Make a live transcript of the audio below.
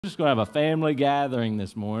Just going to have a family gathering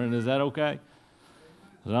this morning. Is that okay?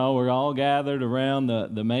 So we're all gathered around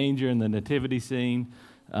the manger and the nativity scene,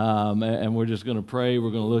 and we're just going to pray. We're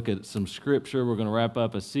going to look at some scripture. We're going to wrap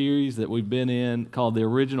up a series that we've been in called the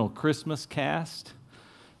Original Christmas Cast,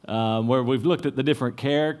 where we've looked at the different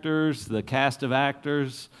characters, the cast of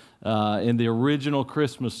actors in the original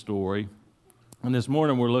Christmas story. And this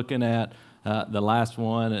morning we're looking at the last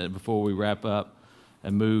one before we wrap up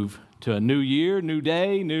and move to a new year, new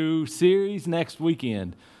day, new series next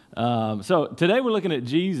weekend. So today we're looking at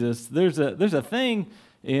Jesus. There's a thing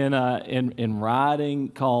in writing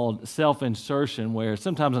called self-insertion, where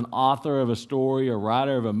sometimes an author of a story or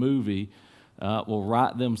writer of a movie will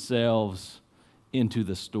write themselves into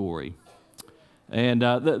the story. And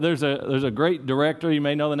there's a great director. You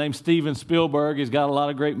may know the name Steven Spielberg. He's got a lot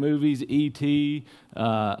of great movies: E.T.,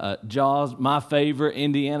 Jaws, my favorite,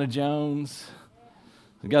 Indiana Jones.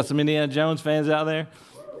 We got some Indiana Jones fans out there?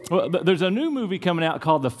 Well, there's a new movie coming out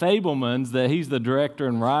called The Fabelmans that he's the director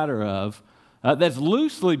and writer of that's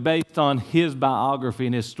loosely based on his biography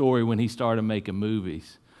and his story when he started making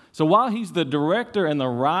movies. So while he's the director and the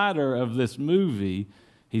writer of this movie,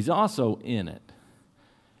 he's also in it.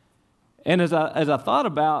 And as I thought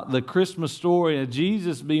about the Christmas story of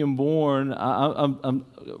Jesus being born, I'm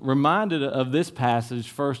reminded of this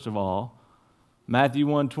passage, first of all. Matthew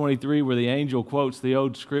 1:23, where the angel quotes the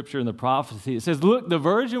old scripture and the prophecy. It says, "Look, the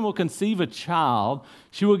virgin will conceive a child.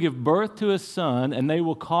 She will give birth to a son, and they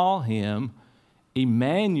will call him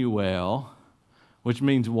Emmanuel," which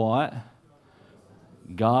means what?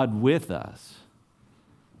 God with us.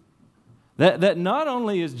 That not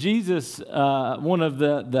only is Jesus one of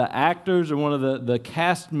the actors or one of the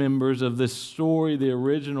cast members of this story, the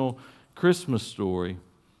original Christmas story,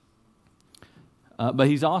 but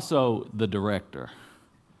he's also the director.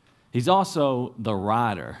 He's also the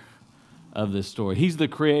writer of this story. He's the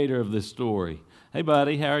creator of this story. Hey,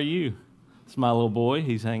 buddy, how are you? It's my little boy.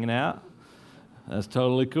 He's hanging out. That's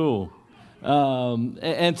totally cool.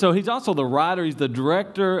 And so he's also the writer. He's the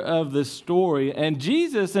director of this story. And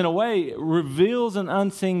Jesus, in a way, reveals an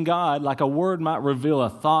unseen God, like a word might reveal a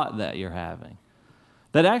thought that you're having.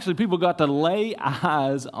 That actually people got to lay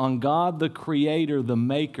eyes on God, the creator, the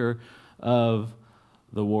maker of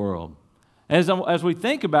the world. As we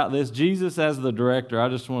think about this, Jesus as the director, I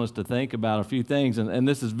just want us to think about a few things. And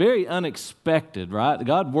this is very unexpected, right?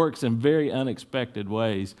 God works in very unexpected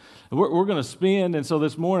ways. We're going to spend, and so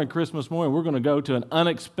this morning, Christmas morning, we're going to go to an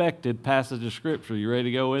unexpected passage of Scripture. You ready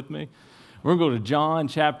to go with me? We're going to go to John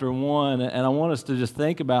chapter 1, and I want us to just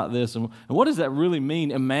think about this. And what does that really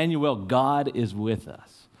mean? Emmanuel, God is with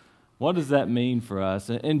us. What does that mean for us?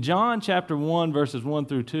 In John chapter 1, verses 1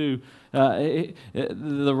 through 2,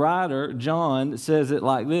 the writer, John, says it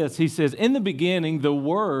like this. He says, "In the beginning, the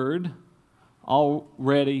Word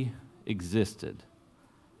already existed."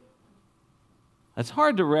 That's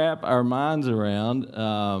hard to wrap our minds around.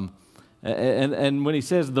 And when he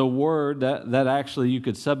says the Word, that actually, you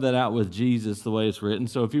could sub that out with Jesus the way it's written.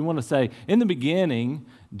 So if you want to say, in the beginning,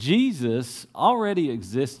 Jesus already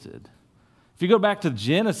existed. If you go back to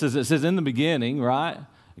Genesis, it says in the beginning, right?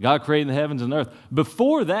 God created the heavens and the earth.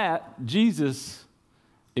 Before that, Jesus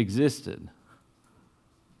existed.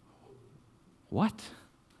 What?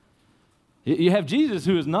 You have Jesus,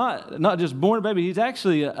 who is not just born a baby. He's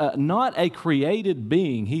actually not a created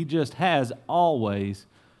being. He just has always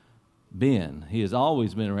been. He has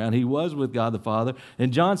always been around. He was with God the Father.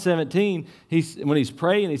 In John 17, when he's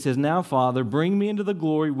praying, he says, "Now, Father, bring me into the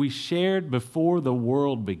glory we shared before the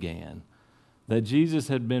world began." That Jesus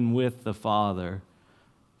had been with the Father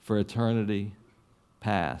for eternity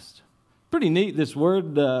past. Pretty neat, this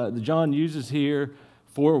word that John uses here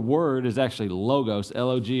for word is actually logos,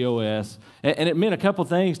 L-O-G-O-S. And it meant a couple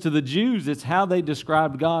things. To the Jews, it's how they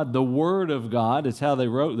described God. The Word of God is how they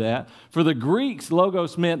wrote that. For the Greeks,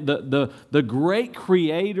 logos meant the great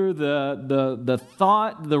creator, the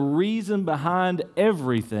thought, the reason behind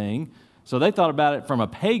everything. So they thought about it from a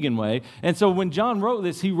pagan way. And so when John wrote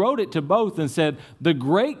this, he wrote it to both and said, the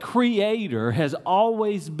great creator has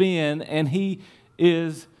always been, and he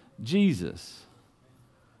is Jesus.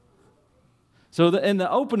 So in the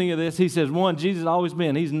opening of this, he says, one, Jesus has always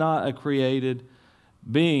been. He's not a created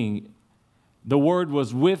being. The Word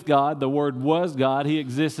was with God. The Word was God. He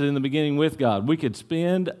existed in the beginning with God. We could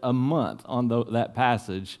spend a month on that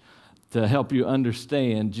passage to help you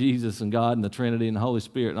understand Jesus and God and the Trinity and the Holy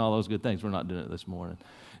Spirit and all those good things. We're not doing it this morning.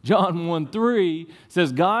 John 1:3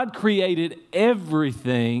 says, God created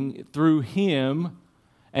everything through Him,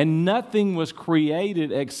 and nothing was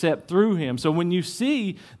created except through Him. So when you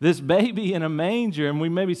see this baby in a manger, and we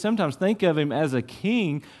maybe sometimes think of Him as a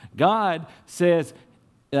king, God says,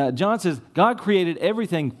 John says, God created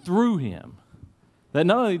everything through him. That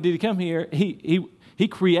not only did he come here, he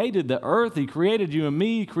created the earth, he created you and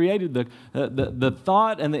me, he created the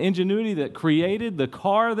thought and the ingenuity that created the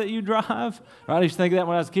car that you drive. Right? I used to think of that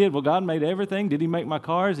when I was a kid. Well, God made everything. Did he make my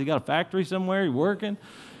cars? He got a factory somewhere? He working?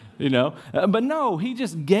 You know, but no, he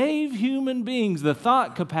just gave human beings the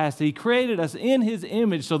thought capacity. He created us in his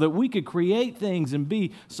image so that we could create things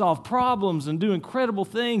and solve problems and do incredible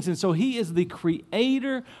things. And so he is the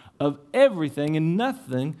creator of everything, and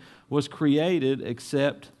nothing was created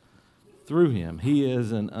except through him. He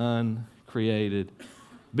is an uncreated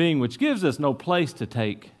being, which gives us no place to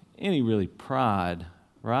take any really pride,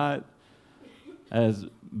 right? As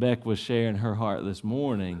Beck was sharing her heart this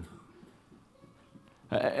morning.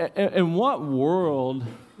 In what world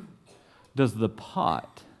does the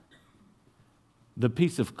pot, the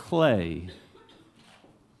piece of clay,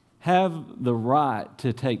 have the right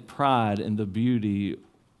to take pride in the beauty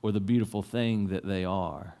or the beautiful thing that they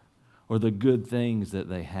are, or the good things that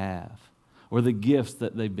they have, or the gifts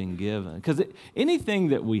that they've been given? Because anything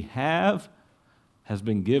that we have has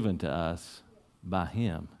been given to us by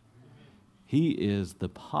him. He is the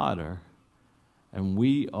potter, and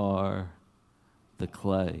we are the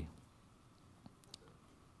clay.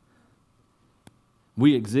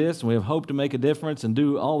 We exist and we have hope to make a difference and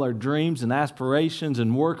do all our dreams and aspirations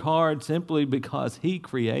and work hard simply because he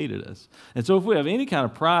created us. And so if we have any kind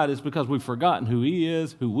of pride, it's because we've forgotten who he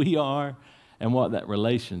is, who we are, and what that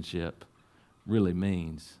relationship really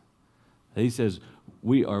means. He says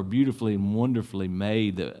we are beautifully and wonderfully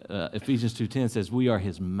made. Ephesians 2:10 says we are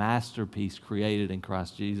his masterpiece created in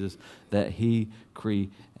Christ Jesus, that he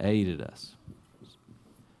created us.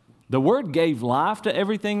 The Word gave life to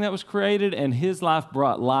everything that was created, and his life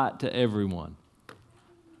brought light to everyone.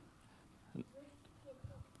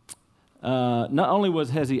 Not only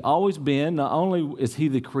has he always been, not only is he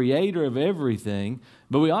the creator of everything,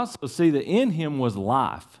 but we also see that in him was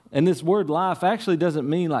life. And this word life actually doesn't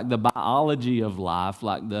mean like the biology of life,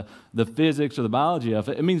 like the physics or the biology of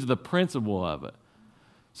it. It means the principle of it.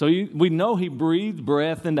 So we know he breathed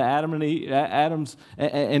breath into Adam's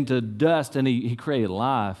into dust, and he created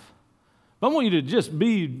life. But I want you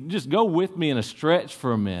to just go with me in a stretch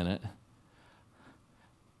for a minute.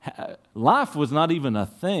 Life was not even a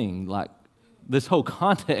thing, like this whole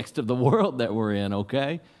context of the world that we're in,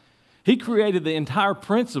 okay? He created the entire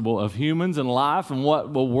principle of humans and life and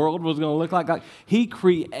what the world was going to look like. He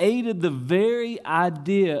created the very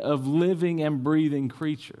idea of living and breathing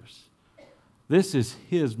creatures. This is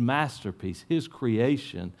his masterpiece, his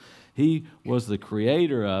creation. He was the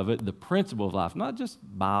creator of it, the principle of life, not just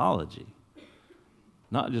biology.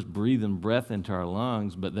 Not just breathing breath into our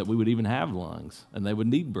lungs, but that we would even have lungs and they would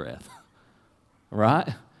need breath,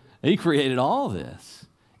 right? He created all this.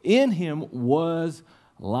 In him was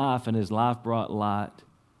life, and his life brought light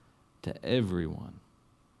to everyone.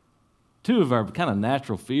 Two of our kind of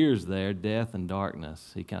natural fears there, death and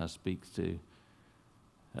darkness, he kind of speaks to.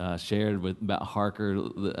 Shared about Harker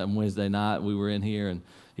on Wednesday night. We were in here, and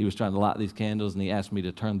he was trying to light these candles, and he asked me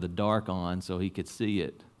to turn the dark on so he could see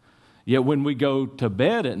it. Yet when we go to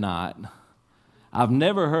bed at night, I've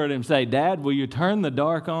never heard him say, "Dad, will you turn the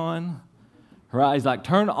dark on?" Right? He's like,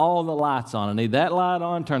 "Turn all the lights on. I need that light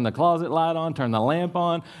on, turn the closet light on, turn the lamp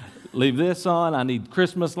on, leave this on. I need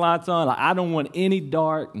Christmas lights on. I don't want any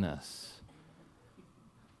darkness."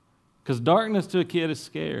 Because darkness to a kid is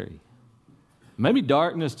scary. Maybe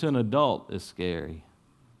darkness to an adult is scary.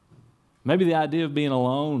 Maybe the idea of being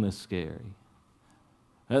alone is scary.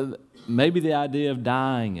 Maybe the idea of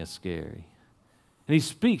dying is scary. And he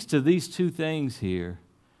speaks to these two things here.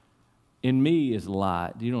 In me is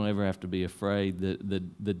light. You don't ever have to be afraid that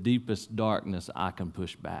the deepest darkness I can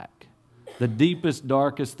push back. The deepest,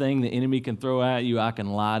 darkest thing the enemy can throw at you, I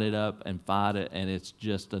can light it up and fight it, and it's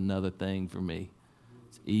just another thing for me.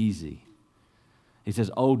 It's easy. He says,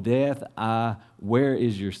 "Oh, death, where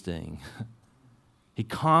is your sting?" He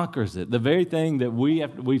conquers it. The very thing that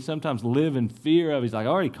we sometimes live in fear of, he's like, "I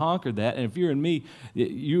already conquered that." And if you're in me,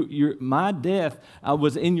 my death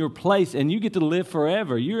was in your place, and you get to live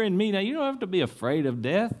forever. You're in me. Now, you don't have to be afraid of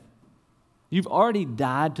death. You've already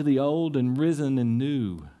died to the old and risen in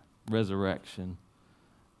new resurrection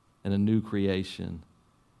and a new creation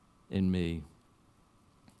in me.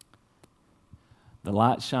 The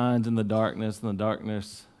light shines in the darkness, and the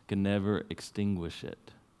darkness can never extinguish it.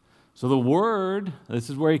 So the Word, this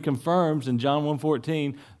is where he confirms in John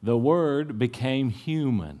 1:14, the Word became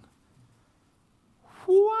human.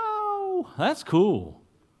 Wow, that's cool.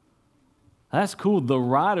 That's cool. The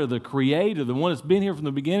writer, the creator, the one that's been here from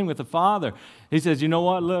the beginning with the Father, he says, "You know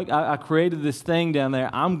what? Look, I created this thing down there.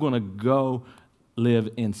 I'm going to go live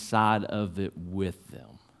inside of it with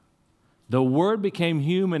them. The Word became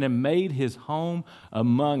human and made his home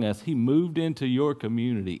among us. He moved into your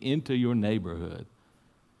community, into your neighborhood.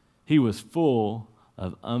 He was full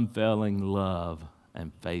of unfailing love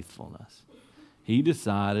and faithfulness. He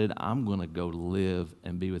decided, I'm going to go live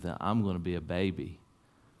and be with them. I'm going to be a baby,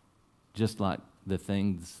 just like the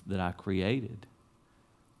things that I created.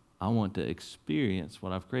 I want to experience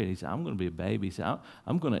what I've created. He said, I'm going to be a baby. He said,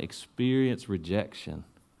 I'm going to experience rejection.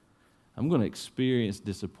 I'm going to experience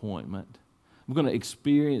disappointment. I'm going to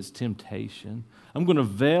experience temptation. I'm going to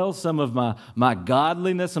veil some of my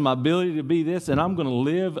godliness and my ability to be this, and I'm going to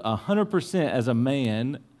live 100% as a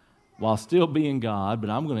man while still being God, but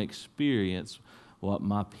I'm going to experience what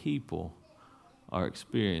my people are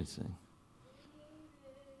experiencing.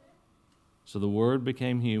 So the Word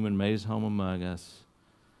became human, made his home among us.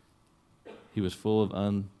 He was full of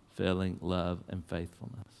unfailing love and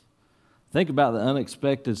faithfulness. Think about the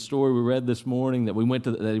unexpected story we read this morning that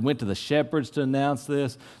they went to the shepherds to announce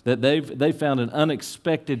this, that they found an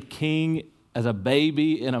unexpected king as a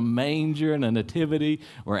baby in a manger in a nativity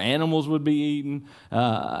where animals would be eaten.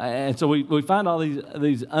 And so we find all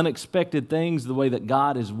these unexpected things, the way that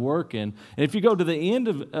God is working. And if you go to the end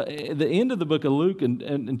of the book of Luke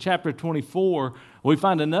in chapter 24, we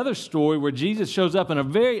find another story where Jesus shows up in a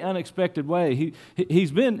very unexpected way.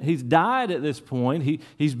 He's died at this point.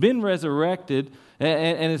 He's been resurrected,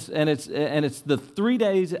 and it's the 3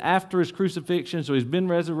 days after his crucifixion. So he's been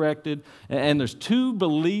resurrected, and there's two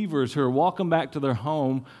believers who are walking back to their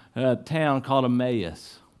home town called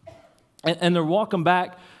Emmaus, and they're walking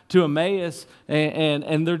back to Emmaus,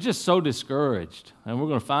 and they're just so discouraged. And we're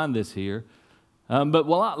going to find this here. But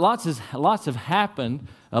lots have happened.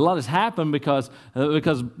 A lot has happened because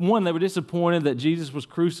one, they were disappointed that Jesus was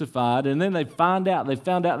crucified, and then they found out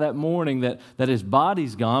that morning that his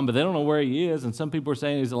body's gone, but they don't know where he is, and some people are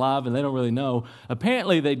saying he's alive, and they don't really know.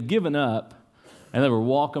 Apparently, they'd given up, and they were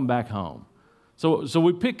walking back home. So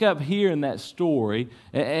we pick up here in that story,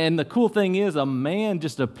 and the cool thing is a man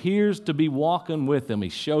just appears to be walking with them. He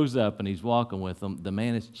shows up, and he's walking with them. The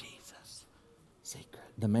man is Jesus. Secret.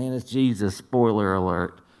 The man is Jesus. Spoiler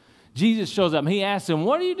alert. Jesus shows up, and he asks them,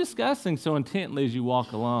 what are you discussing so intently as you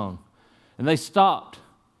walk along? And they stopped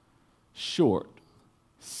short.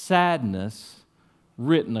 Sadness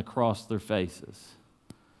written across their faces.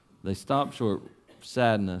 They stopped short.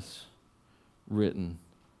 Sadness written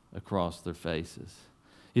across their faces.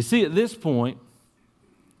 You see, at this point,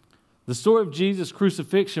 the story of Jesus'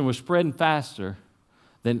 crucifixion was spreading faster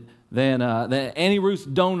than Annie Ruth's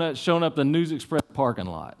Donuts showing up in the News Express parking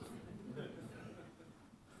lot.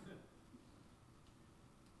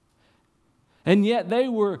 And yet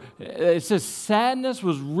it says sadness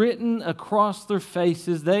was written across their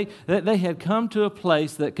faces. They had come to a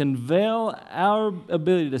place that can veil our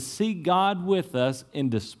ability to see God with us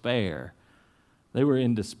in despair. They were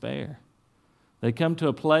in despair. They come to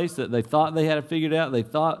a place that they thought they had it figured out. They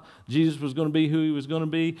thought Jesus was going to be who he was going to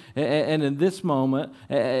be. And in this moment,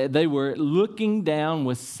 they were looking down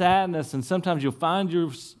with sadness. And sometimes you'll find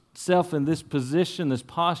yourself in this position, this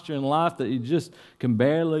posture in life that you just can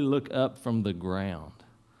barely look up from the ground,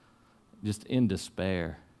 just in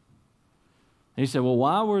despair. And you say, well,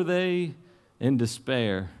 why were they in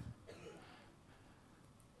despair?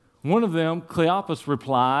 One of them, Cleopas,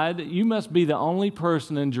 replied, you must be the only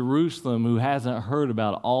person in Jerusalem who hasn't heard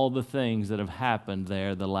about all the things that have happened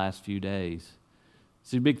there the last few days.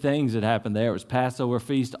 See, big things that happened there. It was Passover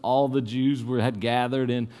feast. All the Jews had gathered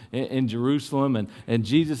in Jerusalem, and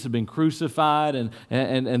Jesus had been crucified,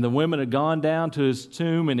 and the women had gone down to his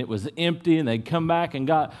tomb, and it was empty, and they'd come back and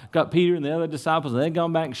got Peter and the other disciples, and they'd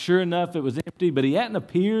gone back, and sure enough, it was empty, but he hadn't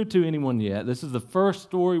appeared to anyone yet. This is the first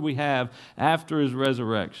story we have after his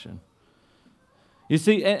resurrection. You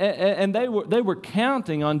see, and they were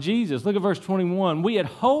counting on Jesus. Look at verse 21. We had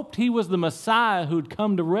hoped he was the Messiah who'd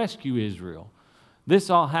come to rescue Israel.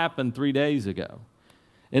 This all happened 3 days ago.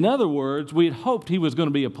 In other words, we had hoped he was going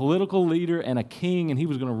to be a political leader and a king, and he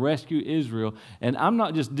was going to rescue Israel. And I'm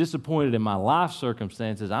not just disappointed in my life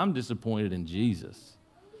circumstances. I'm disappointed in Jesus.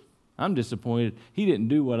 I'm disappointed he didn't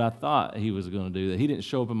do what I thought he was going to do, that he didn't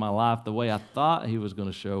show up in my life the way I thought he was going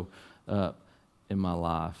to show up in my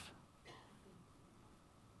life.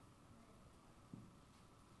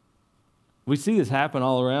 We see this happen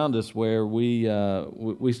all around us where we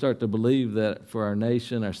start to believe that for our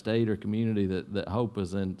nation, our state, or community, that hope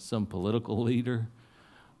is in some political leader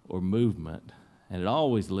or movement, and it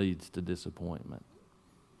always leads to disappointment.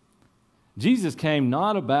 Jesus came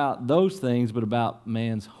not about those things, but about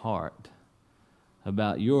man's heart,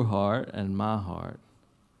 about your heart and my heart.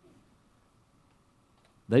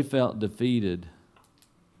 They felt defeated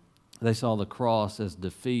They saw the cross as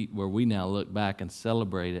defeat, where we now look back and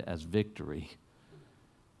celebrate it as victory.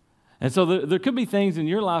 And so there could be things in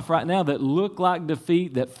your life right now that look like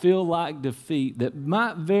defeat, that feel like defeat, that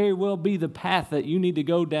might very well be the path that you need to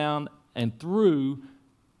go down and through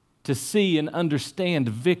to see and understand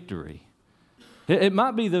victory. It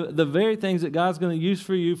might be the very things that God's going to use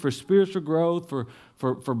for you for spiritual growth,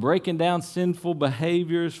 for breaking down sinful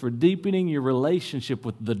behaviors, for deepening your relationship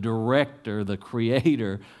with the director, the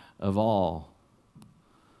creator of all.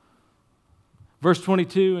 Verse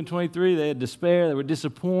 22 and 23, they had despair, they were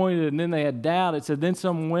disappointed, and then they had doubt. It said, then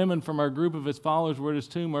some women from our group of his followers were at his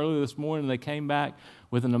tomb early this morning, and they came back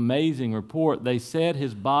with an amazing report. They said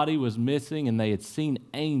his body was missing, and they had seen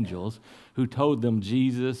angels who told them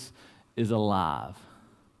Jesus is alive.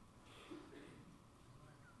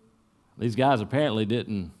 These guys apparently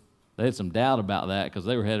they had some doubt about that because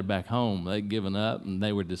they were headed back home. They'd given up and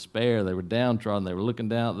they were despair. They were downtrodden. They were looking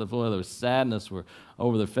down at the floor. There was sadness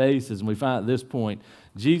over their faces. And we find at this point,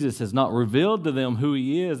 Jesus has not revealed to them who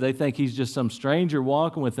he is. They think he's just some stranger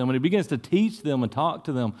walking with them. And he begins to teach them and talk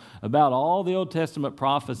to them about all the Old Testament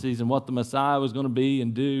prophecies and what the Messiah was going to be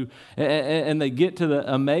and do. And they get to the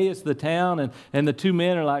Emmaus, the town, and the two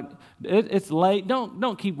men are like, it's late.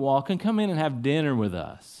 Don't keep walking. Come in and have dinner with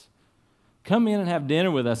us. Come in and have dinner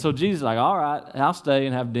with us. So Jesus is like, all right, I'll stay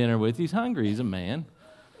and have dinner with you. He's hungry. He's a man.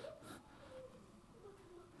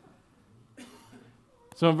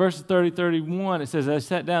 So in verses 30, 31, it says, as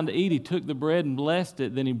they sat down to eat, he took the bread and blessed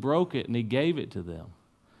it. Then he broke it and he gave it to them.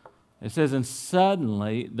 It says, and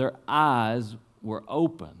suddenly their eyes were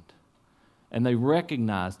opened and they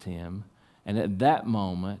recognized him. And at that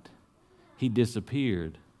moment, he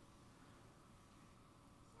disappeared.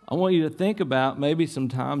 I want you to think about maybe some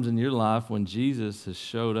times in your life when Jesus has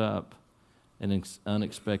showed up in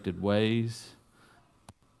unexpected ways,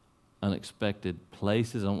 unexpected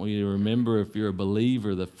places. I want you to remember, if you're a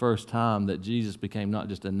believer, the first time that Jesus became not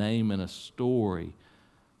just a name and a story,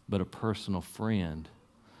 but a personal friend.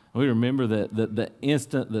 We remember that the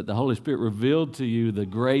instant that the Holy Spirit revealed to you the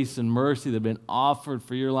grace and mercy that have been offered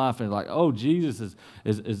for your life, and like, oh, Jesus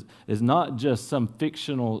is not just some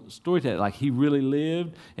fictional storyteller. Like, he really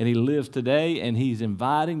lived, and he lives today, and he's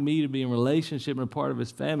inviting me to be in relationship and a part of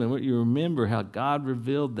his family. And you remember how God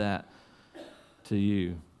revealed that to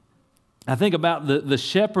you. I think about the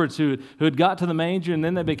shepherds who had got to the manger, and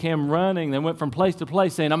then they began running. They went from place to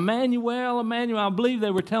place saying, Emmanuel, Emmanuel. I believe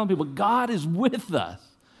they were telling people, God is with us.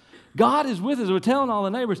 God is with us. We're telling all the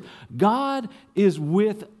neighbors, God is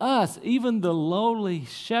with us. Even the lowly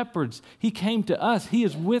shepherds, he came to us. He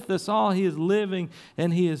is with us all. He is living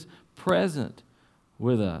and he is present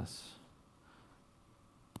with us.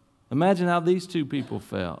 Imagine how these two people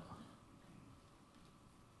felt.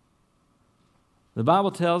 The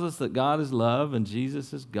Bible tells us that God is love and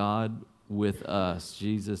Jesus is God with us.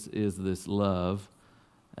 Jesus is this love,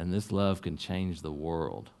 and this love can change the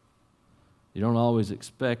world. You don't always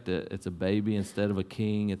expect it. It's a baby instead of a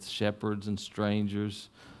king. It's shepherds and strangers,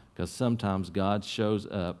 because sometimes God shows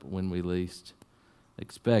up when we least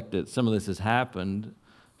expect it. Some of this has happened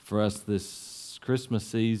for us this Christmas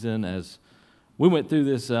season as we went through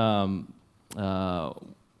this Do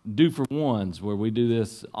for Ones, where we do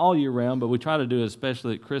this all year round, but we try to do it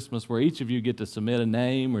especially at Christmas, where each of you get to submit a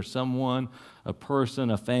name or someone, a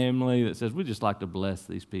person, a family that says, we just like to bless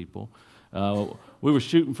these people. We were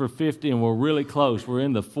shooting for 50, and we're really close. We're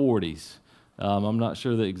in the 40s. I'm not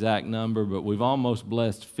sure the exact number, but we've almost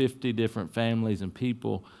blessed 50 different families and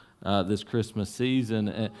people this Christmas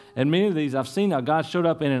season. And many of these, I've seen how God showed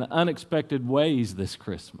up in unexpected ways this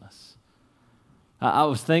Christmas. I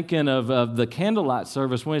was thinking of the candlelight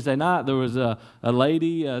service Wednesday night. There was a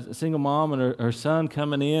lady, a single mom, and her son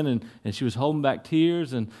coming in, and she was holding back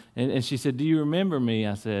tears, and she said, do you remember me?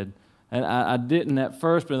 I said, and I didn't at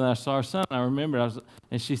first, but then I saw her son. I remembered.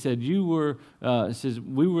 And she said, "You were." Says,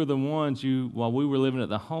 "We were the ones while we were living at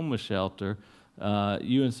the homeless shelter.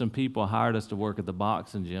 You and some people hired us to work at the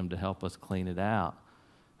boxing gym to help us clean it out."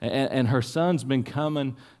 And her son's been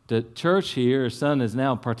coming to church here. Her son is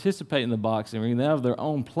now participating in the boxing ring. They have their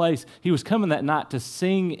own place. He was coming that night to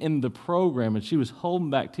sing in the program, and she was holding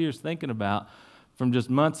back tears, thinking about from just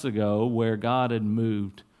months ago where God had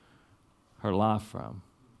moved her life from.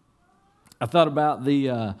 I thought about we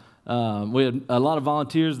had a lot of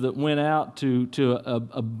volunteers that went out to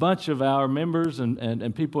a bunch of our members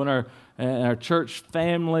and people in our church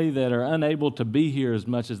family that are unable to be here as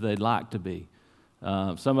much as they'd like to be.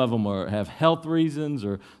 Some of them have health reasons,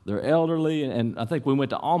 or they're elderly, and I think we went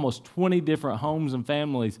to almost 20 different homes and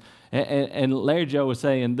families. And Larry Joe was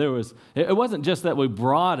saying it wasn't just that we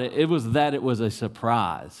brought it; it was that it was a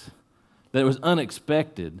surprise. that it was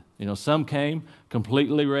unexpected. You know, some came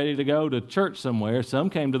completely ready to go to church somewhere. Some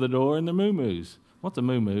came to the door in their muumuus. What's a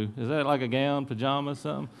muumuu? Is that like a gown, pajamas,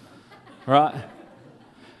 something? Right?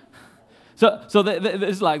 So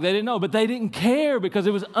it's like they didn't know, but they didn't care because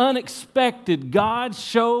it was unexpected. God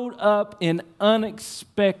showed up in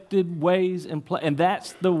unexpected ways and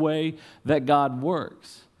that's the way that God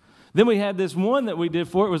works. Then we had this one that we did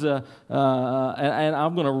for it was and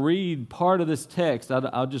I'm going to read part of this text.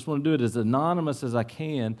 I just want to do it as anonymous as I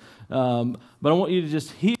can, but I want you to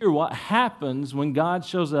just hear what happens when God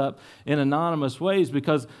shows up in anonymous ways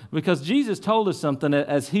because Jesus told us something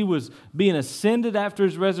as he was being ascended after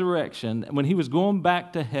his resurrection, when he was going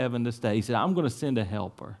back to heaven to stay. He said, I'm going to send a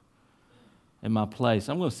helper in my place.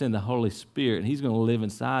 I'm going to send the Holy Spirit, and he's going to live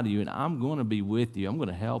inside of you, and I'm going to be with you. I'm going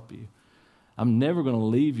to help you. I'm never going to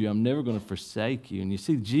leave you. I'm never going to forsake you. And you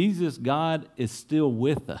see, Jesus, God, is still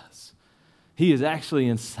with us. He is actually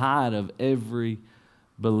inside of every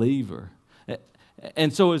believer.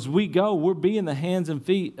 And so as we go, we're being the hands and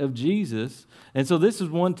feet of Jesus. And so this is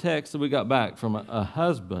one text that we got back from a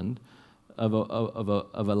husband of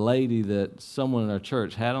a lady that someone in our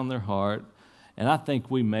church had on their heart. And I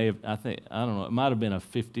think we may have, I don't know, it might have been a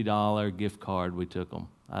 $50 gift card we took them.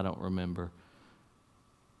 I don't remember.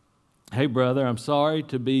 Hey, brother, I'm sorry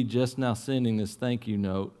to be just now sending this thank you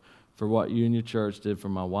note for what you and your church did for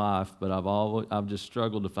my wife, but I've just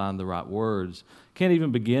struggled to find the right words. Can't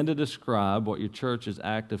even begin to describe what your church's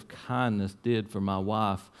act of kindness did for my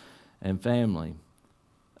wife and family.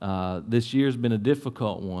 This year's been a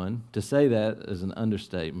difficult one. To say that is an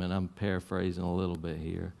understatement. I'm paraphrasing a little bit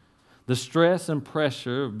here. The stress and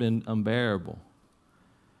pressure have been unbearable.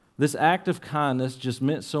 This act of kindness just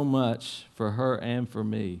meant so much for her and for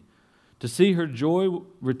me. To see her joy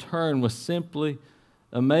return was simply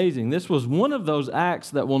amazing. This was one of those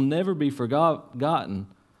acts that will never be forgotten.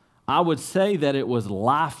 I would say that it was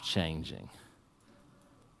life-changing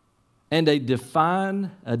and a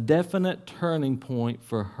definite turning point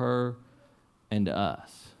for her and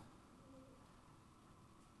us.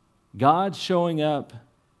 God showing up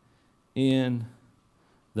in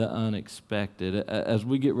the unexpected. As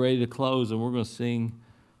we get ready to close, and we're going to sing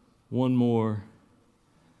one more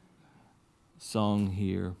song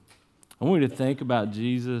here, I want you to think about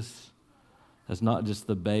Jesus as not just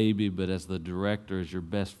the baby, but as the director, as your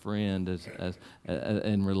best friend, as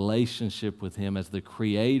in relationship with him, as the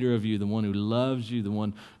creator of you, the one who loves you, the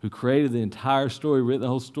one who created the entire story, written the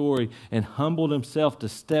whole story, and humbled himself to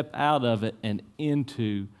step out of it and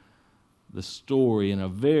into the story in a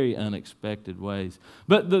very unexpected ways.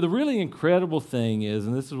 But the really incredible thing is,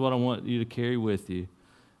 and this is what I want you to carry with you,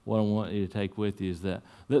 what I want you to take with you, is that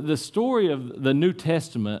the story of the New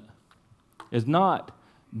Testament is not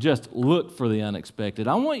just look for the unexpected.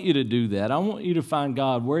 I want you to do that. I want you to find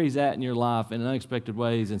God where he's at in your life in unexpected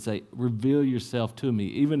ways and say, reveal yourself to me,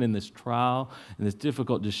 even in this trial and this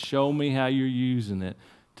difficult. Just show me how you're using it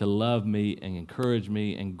to love me and encourage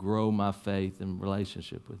me and grow my faith and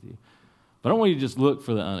relationship with you. But I don't want you to just look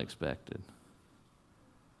for the unexpected.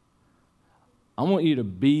 I want you to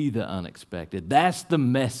be the unexpected. That's the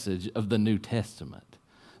message of the New Testament.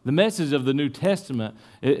 The message of the New Testament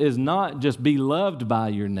is not just be loved by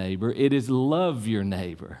your neighbor. It is love your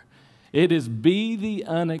neighbor. It is be the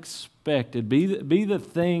unexpected. Be the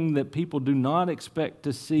thing that people do not expect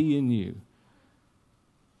to see in you.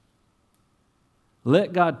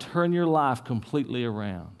 Let God turn your life completely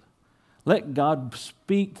around. Let God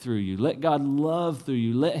speak through you. Let God love through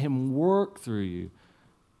you. Let him work through you.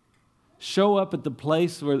 Show up at the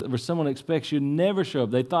place where someone expects you to never show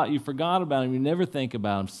up. They thought you forgot about them. You never think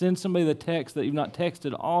about them. Send somebody the text that you've not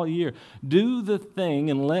texted all year. Do the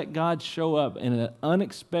thing and let God show up in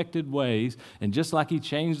unexpected ways. And just like he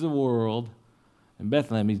changed the world in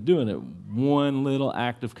Bethlehem, he's doing it one little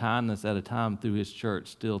act of kindness at a time through his church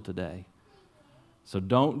still today. So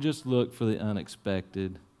don't just look for the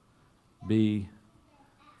unexpected. Be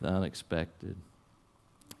the unexpected.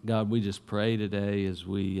 God, we just pray today as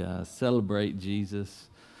we celebrate Jesus,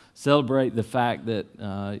 celebrate the fact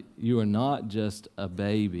that you are not just a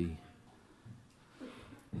baby.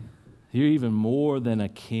 You're even more than a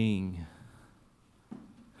king.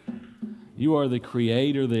 You are the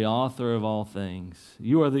creator, the author of all things.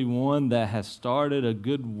 You are the one that has started a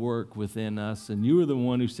good work within us, and you are the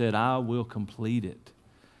one who said, I will complete it.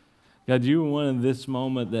 God, you were one in this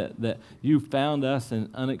moment that you found us in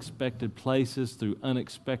unexpected places through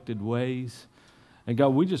unexpected ways. And God,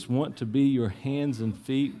 we just want to be your hands and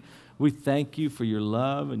feet. We thank you for your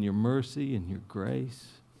love and your mercy and your grace.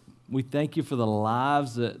 We thank you for the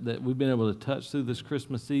lives that we've been able to touch through this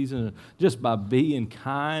Christmas season just by being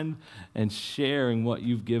kind and sharing what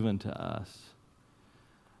you've given to us.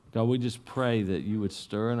 God, we just pray that you would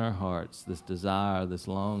stir in our hearts this desire, this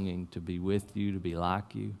longing to be with you, to be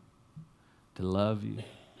like you, to love you,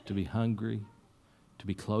 to be hungry, to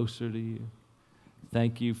be closer to you.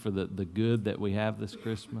 Thank you for the good that we have this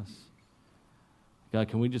Christmas. God,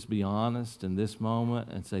 can we just be honest in this moment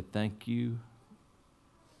and say thank you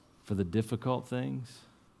for the difficult things?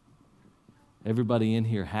 Everybody in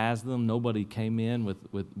here has them. Nobody came in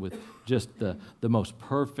with just the most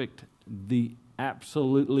perfect, the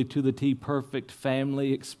absolutely to the T perfect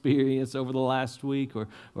family experience over the last week, or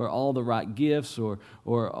all the right gifts, or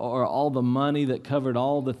all the money that covered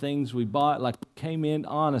all the things we bought. Like, we came in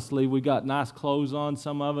honestly, we got nice clothes on,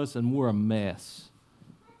 some of us, and we're a mess.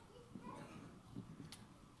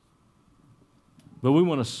 But we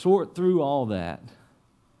want to sort through all that.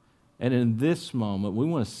 And in this moment, we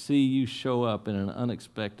want to see you show up in an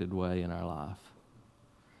unexpected way in our life.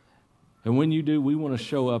 And when you do, we want to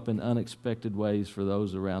show up in unexpected ways for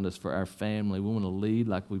those around us, for our family. We want to lead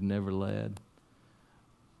like we've never led.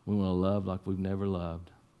 We want to love like we've never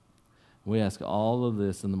loved. We ask all of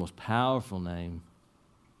this in the most powerful name,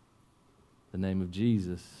 the name of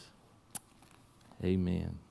Jesus. Amen.